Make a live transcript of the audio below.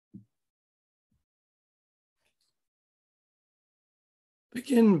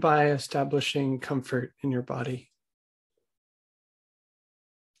Begin by establishing comfort in your body.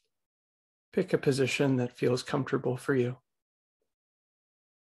 Pick a position that feels comfortable for you.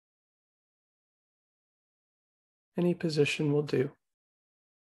 Any position will do.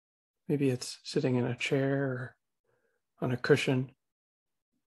 Maybe it's sitting in a chair or on a cushion.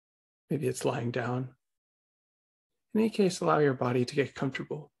 Maybe it's lying down. In any case, allow your body to get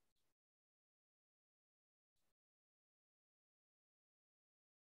comfortable.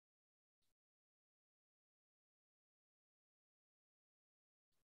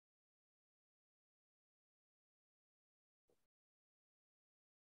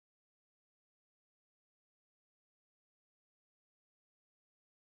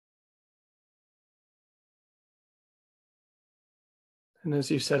 And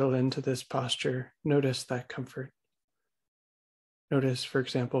as you settle into this posture, notice that comfort. Notice, for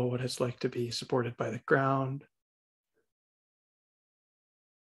example, what it's like to be supported by the ground.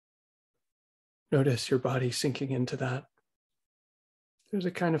 Notice your body sinking into that. There's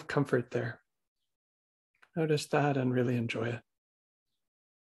a kind of comfort there. Notice that and really enjoy it.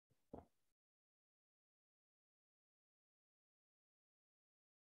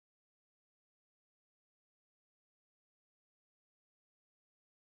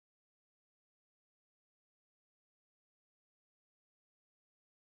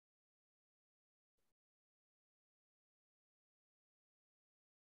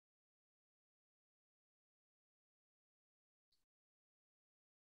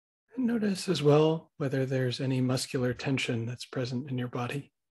 And notice as well whether there's any muscular tension that's present in your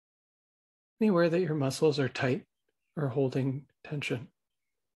body. Anywhere that your muscles are tight or holding tension.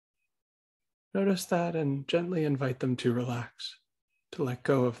 Notice that and gently invite them to relax, to let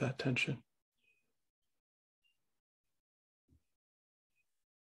go of that tension.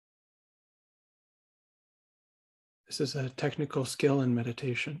 This is a technical skill in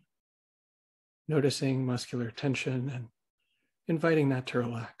meditation. Noticing muscular tension and inviting that to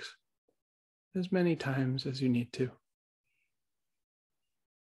relax as many times as you need to.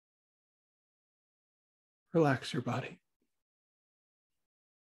 Relax your body.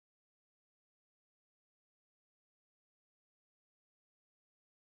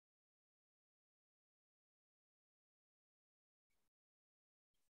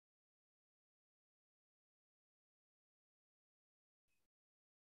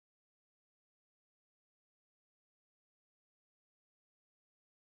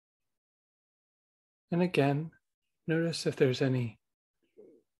 And again, notice if there's any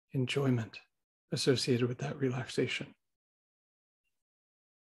enjoyment associated with that relaxation.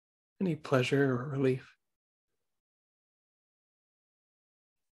 Any pleasure or relief.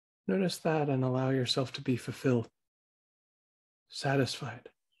 Notice that and allow yourself to be fulfilled, satisfied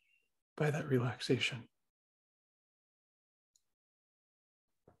by that relaxation.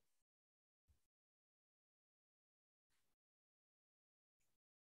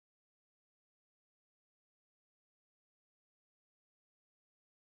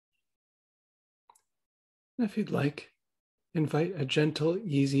 And if you'd like, invite a gentle,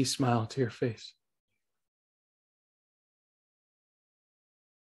 easy smile to your face.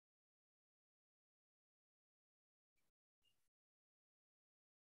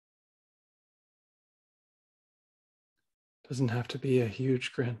 Doesn't have to be a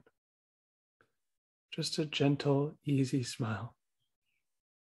huge grin. Just a gentle, easy smile.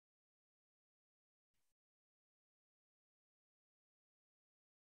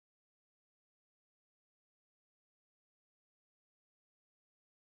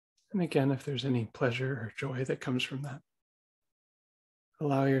 And again, if there's any pleasure or joy that comes from that,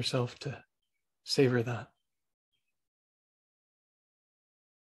 allow yourself to savor that.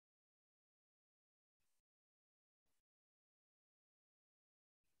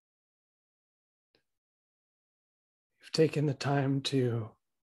 You've taken the time to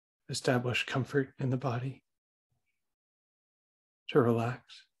establish comfort in the body, to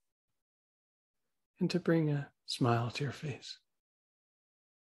relax, and to bring a smile to your face.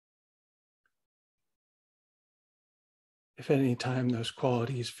 If at any time those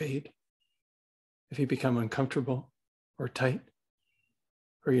qualities fade, if you become uncomfortable or tight,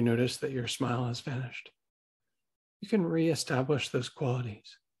 or you notice that your smile has vanished, you can reestablish those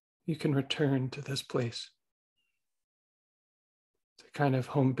qualities. You can return to this place. It's a kind of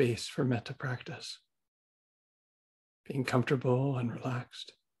home base for metta practice. Being comfortable and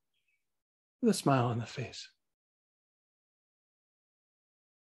relaxed with a smile on the face.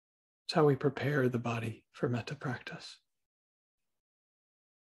 It's how we prepare the body for metta practice.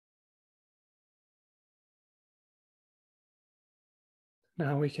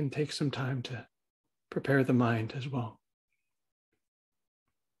 Now we can take some time to prepare the mind as well.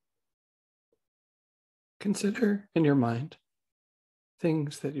 Consider in your mind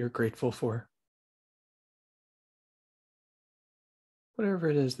things that you're grateful for. Whatever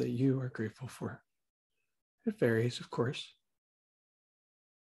it is that you are grateful for. It varies, of course.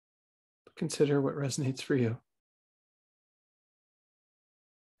 But consider what resonates for you.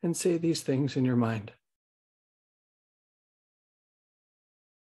 And say these things in your mind.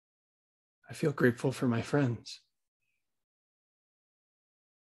 I feel grateful for my friends.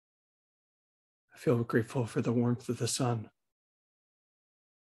 I feel grateful for the warmth of the sun.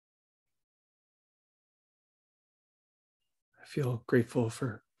 I feel grateful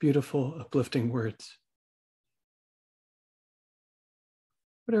for beautiful, uplifting words.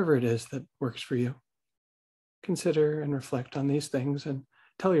 Whatever it is that works for you, consider and reflect on these things and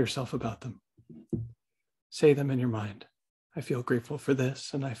tell yourself about them. Say them in your mind. I feel grateful for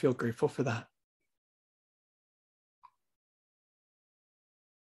this, and I feel grateful for that.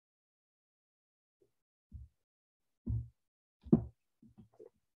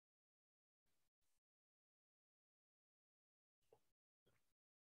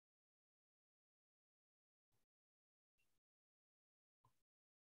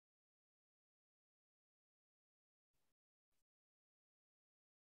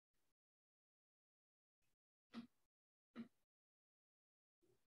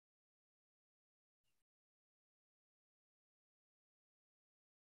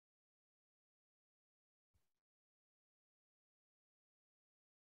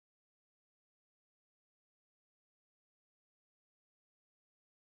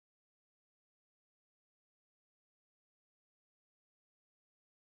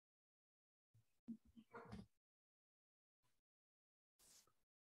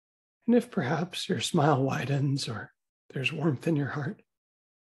 And if perhaps your smile widens or there's warmth in your heart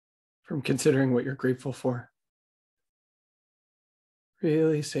from considering what you're grateful for,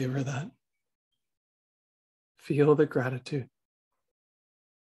 really savor that. Feel the gratitude.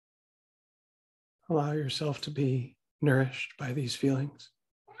 Allow yourself to be nourished by these feelings.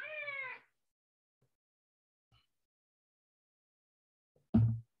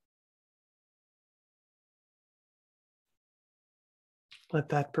 Let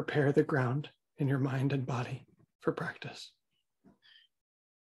that prepare the ground in your mind and body for practice.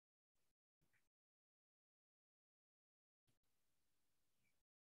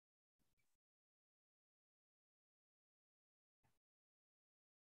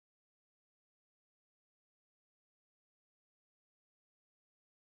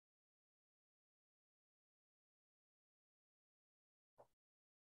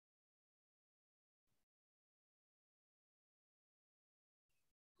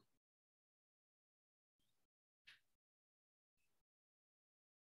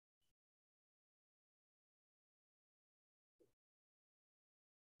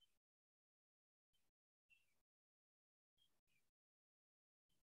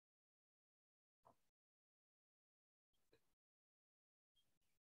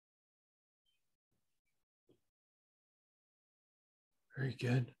 Very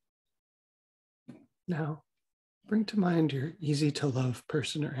good. Now, bring to mind your easy to love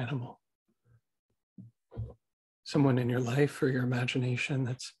person or animal. Someone in your life or your imagination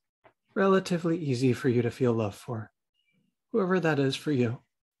that's relatively easy for you to feel love for, whoever that is for you.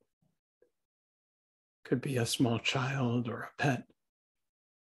 Could be a small child or a pet,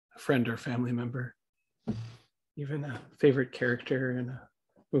 a friend or family member, even a favorite character in a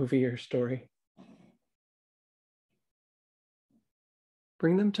movie or story.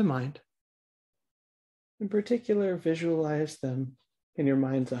 Bring them to mind. In particular, visualize them in your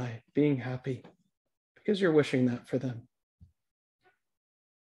mind's eye, being happy, because you're wishing that for them.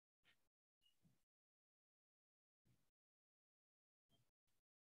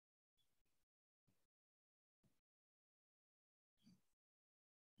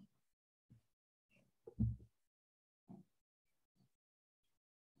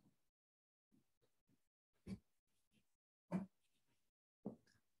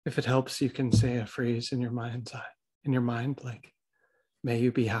 If it helps, you can say a phrase in your mind's eye, in your mind, like, may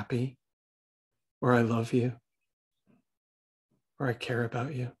you be happy, or I love you, or I care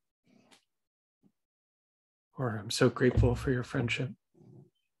about you, or I'm so grateful for your friendship.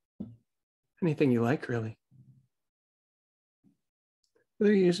 Anything you like, really.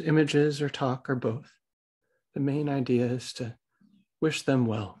 Whether you use images or talk or both, the main idea is to wish them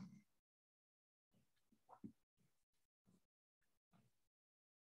well.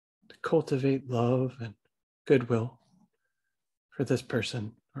 To cultivate love and goodwill for this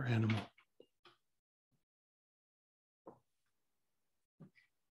person or animal.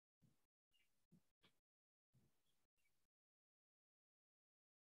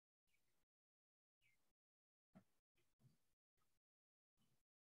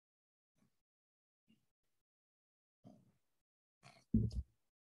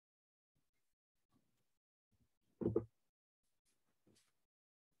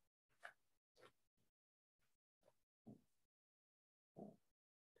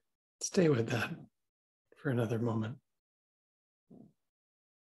 Stay with that for another moment.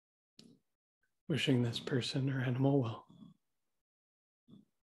 Wishing this person or animal well.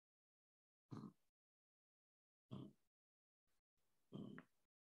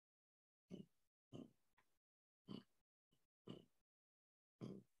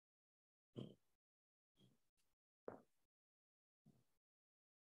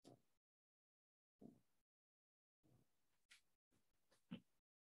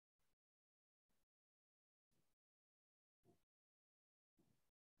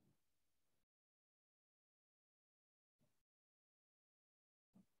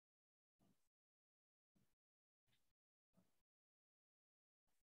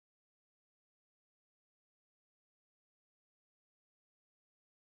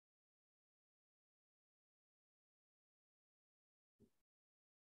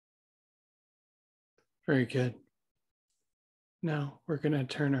 Very good. Now we're going to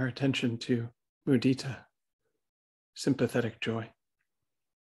turn our attention to Muditā, sympathetic joy.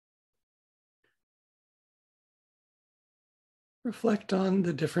 Reflect on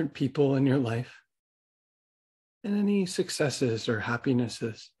the different people in your life and any successes or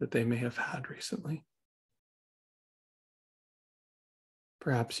happinesses that they may have had recently.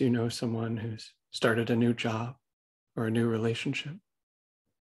 Perhaps you know someone who's started a new job or a new relationship.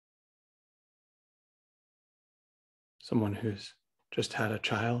 Someone who's just had a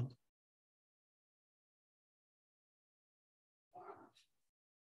child.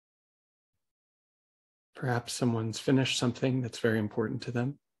 Perhaps someone's finished something that's very important to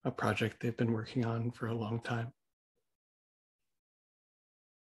them, a project they've been working on for a long time.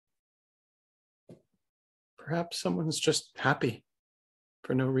 Perhaps someone's just happy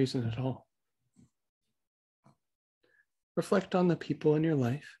for no reason at all. Reflect on the people in your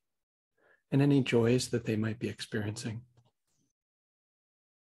life and any joys that they might be experiencing.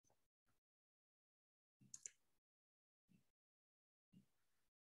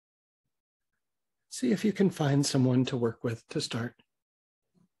 See if you can find someone to work with to start.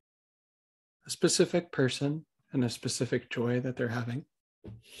 A specific person and a specific joy that they're having.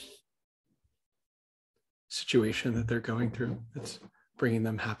 Situation that they're going through that's bringing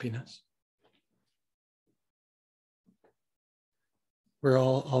them happiness. We're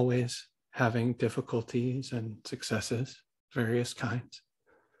all always having difficulties and successes, various kinds.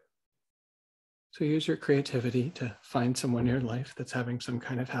 So use your creativity to find someone in your life that's having some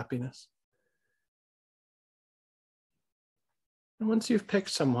kind of happiness. And once you've picked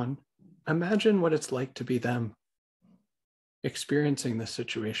someone, imagine what it's like to be them, experiencing this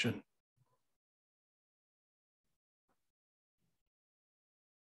situation.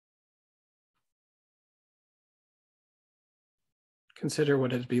 Consider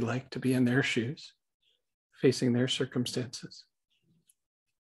what it'd be like to be in their shoes, facing their circumstances.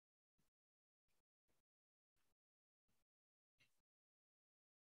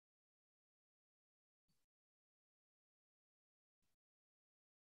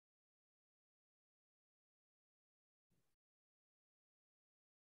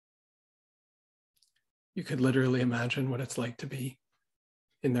 You could literally imagine what it's like to be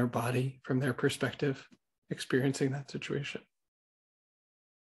in their body from their perspective, experiencing that situation.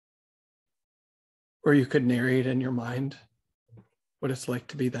 Or you could narrate in your mind what it's like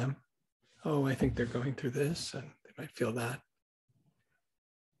to be them. Oh, I think they're going through this, and they might feel that.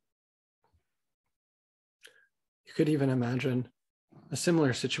 You could even imagine a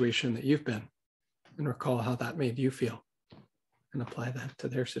similar situation that you've been and recall how that made you feel and apply that to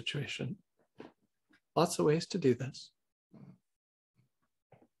their situation. Lots of ways to do this.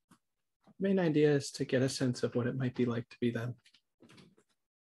 The main idea is to get a sense of what it might be like to be them.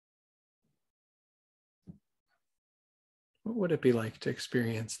 What would it be like to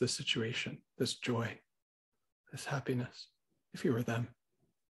experience this situation, this joy, this happiness, if you were them?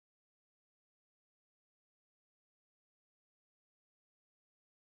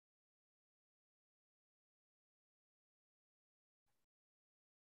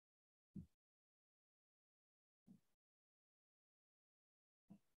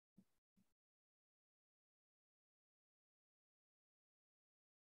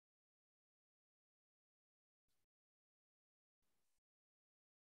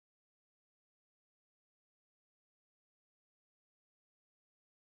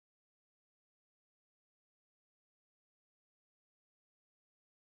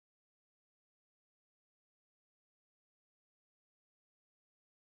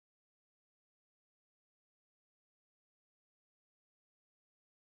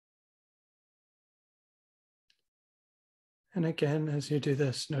 And again, as you do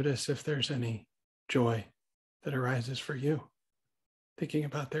this, notice if there's any joy that arises for you, thinking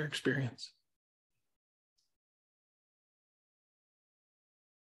about their experience.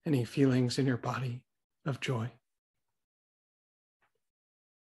 Any feelings in your body of joy.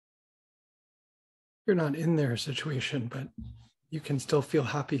 You're not in their situation, but you can still feel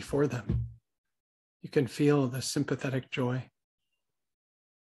happy for them. You can feel the sympathetic joy,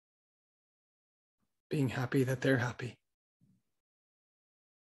 being happy that they're happy,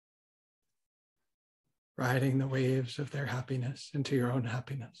 riding the waves of their happiness into your own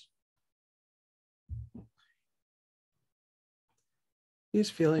happiness. These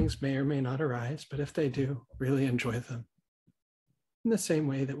feelings may or may not arise, but if they do, really enjoy them in the same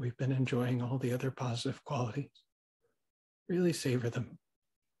way that we've been enjoying all the other positive qualities. Really savor them.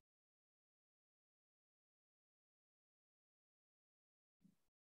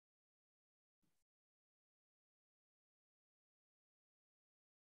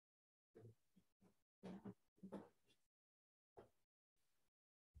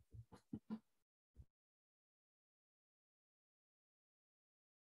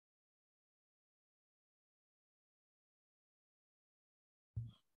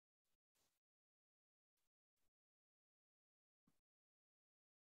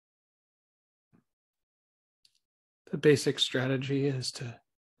 The basic strategy is to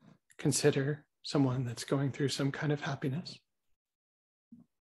consider someone that's going through some kind of happiness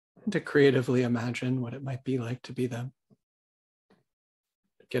and to creatively imagine what it might be like to be them,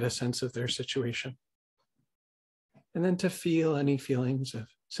 get a sense of their situation, and then to feel any feelings of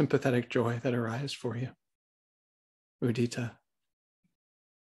sympathetic joy that arise for you. Muditā.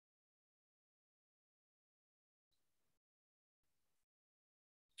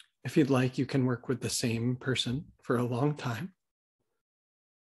 If you'd like, you can work with the same person for a long time,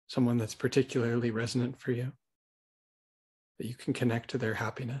 someone that's particularly resonant for you, that you can connect to their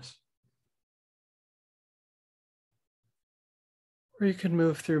happiness. Or you can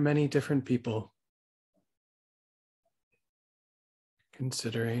move through many different people,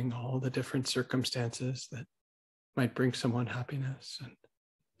 considering all the different circumstances that might bring someone happiness and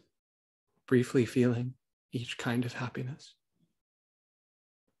briefly feeling each kind of happiness.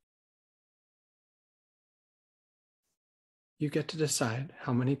 You get to decide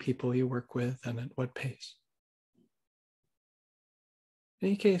how many people you work with and at what pace. In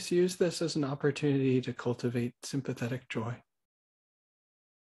any case, use this as an opportunity to cultivate sympathetic joy,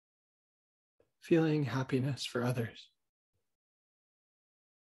 feeling happiness for others.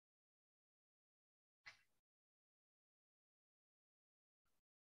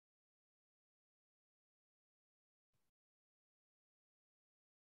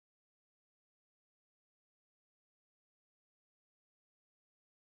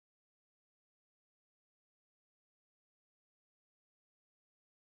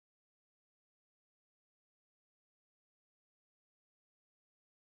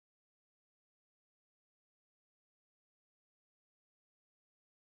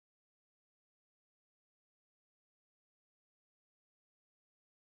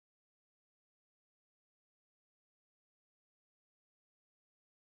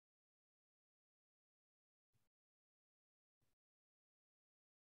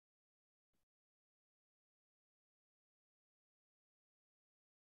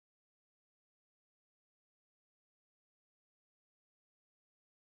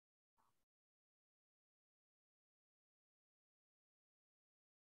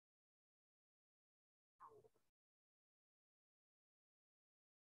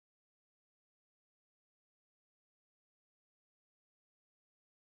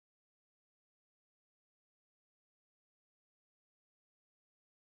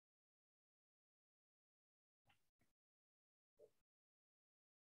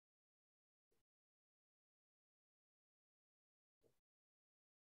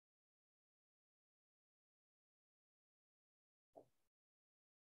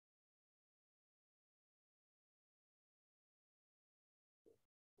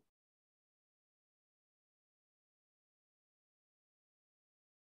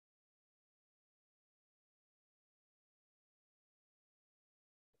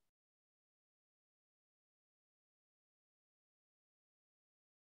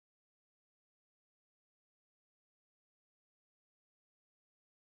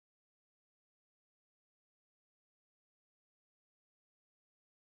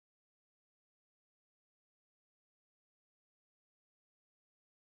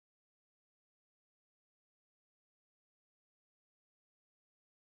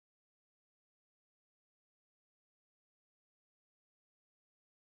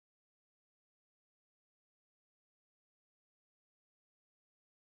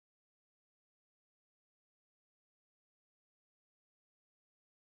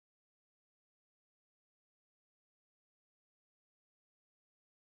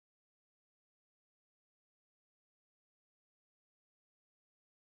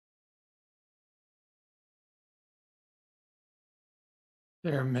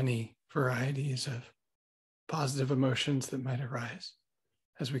 There are many varieties of positive emotions that might arise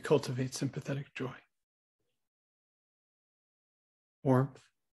as we cultivate sympathetic joy. Warmth,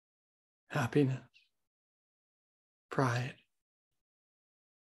 happiness, pride,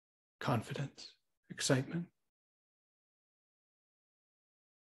 confidence, excitement.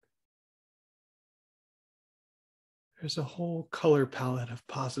 There's a whole color palette of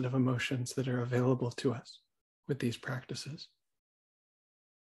positive emotions that are available to us with these practices.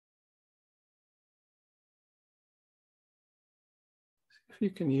 If you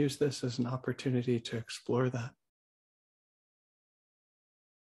can use this as an opportunity to explore that.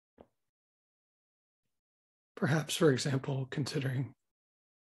 Perhaps, for example, considering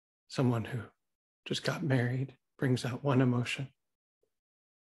someone who just got married brings out one emotion,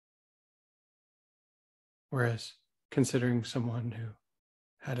 whereas considering someone who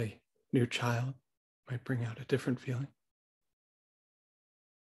had a new child might bring out a different feeling.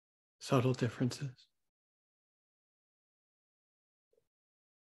 Subtle differences.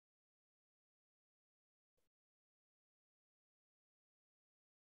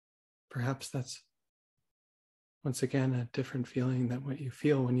 Perhaps that's, once again, a different feeling than what you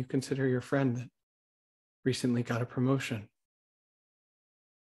feel when you consider your friend that recently got a promotion,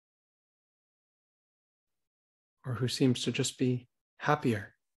 or who seems to just be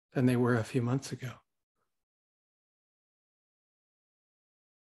happier than they were a few months ago.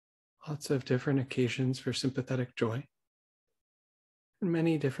 Lots of different occasions for sympathetic joy, and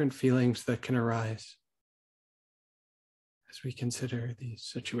many different feelings that can arise as we consider these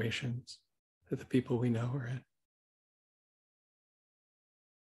situations that the people we know are in.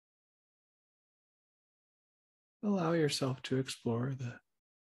 Allow yourself to explore the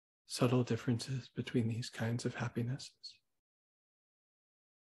subtle differences between these kinds of happinesses.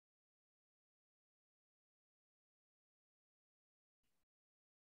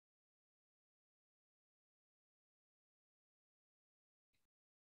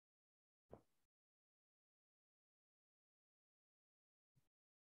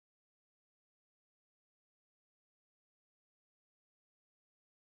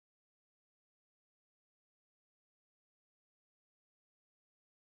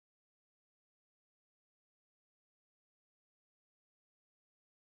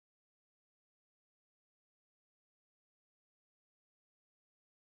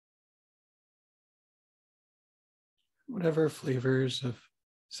 Whatever flavors of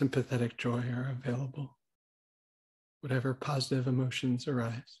sympathetic joy are available, whatever positive emotions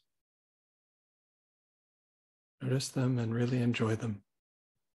arise, notice them and really enjoy them.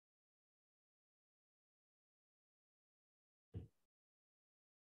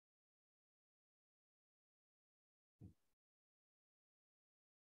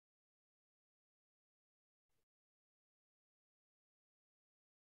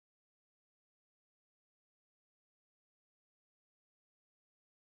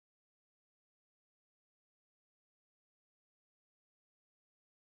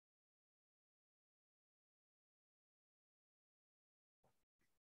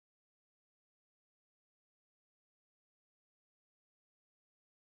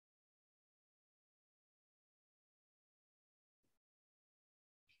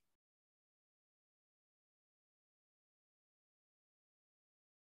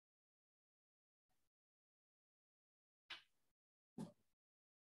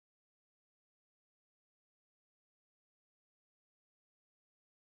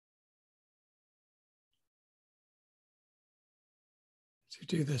 As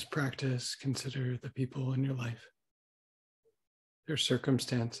you do this practice, consider the people in your life, their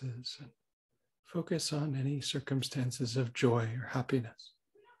circumstances, and focus on any circumstances of joy or happiness.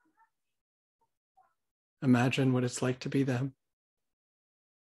 Imagine what it's like to be them,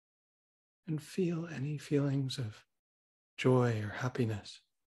 and feel any feelings of joy or happiness,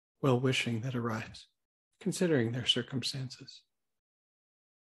 well-wishing that arise, considering their circumstances.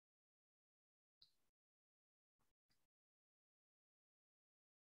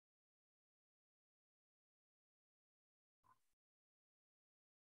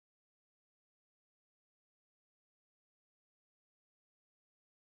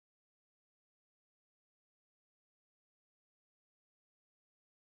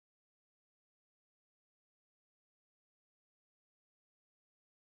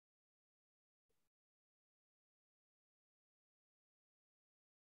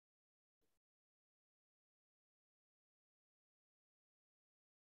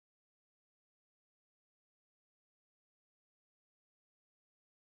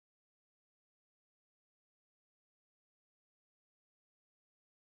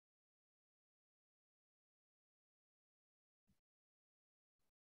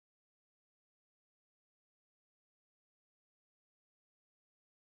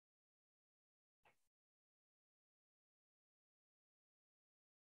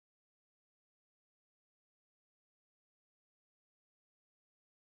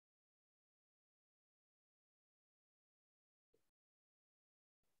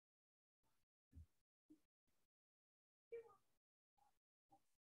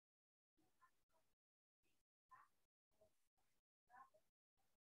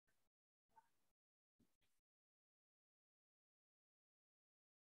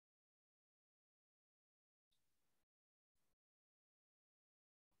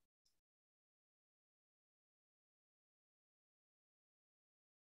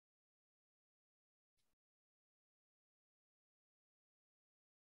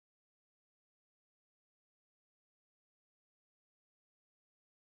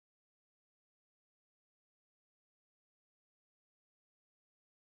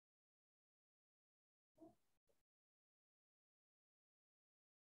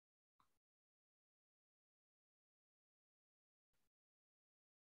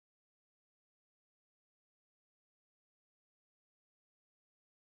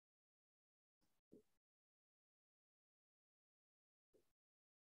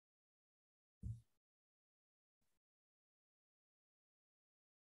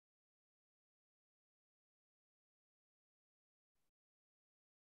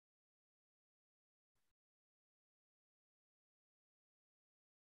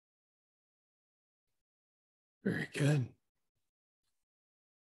 Very good.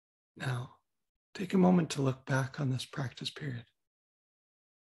 Now, take a moment to look back on this practice period.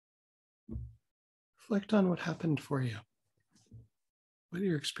 Reflect on what happened for you, what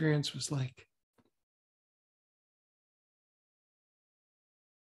your experience was like.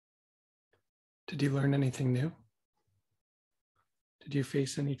 Did you learn anything new? Did you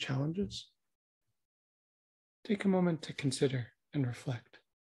face any challenges? Take a moment to consider and reflect.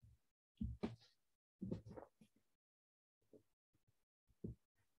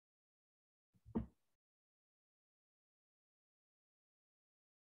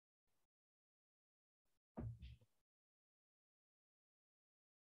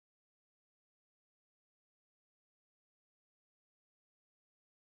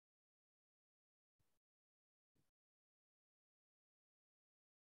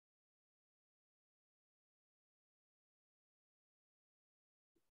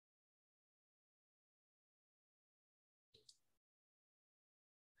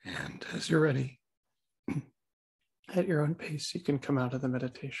 And as you're ready, at your own pace, you can come out of the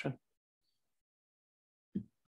meditation.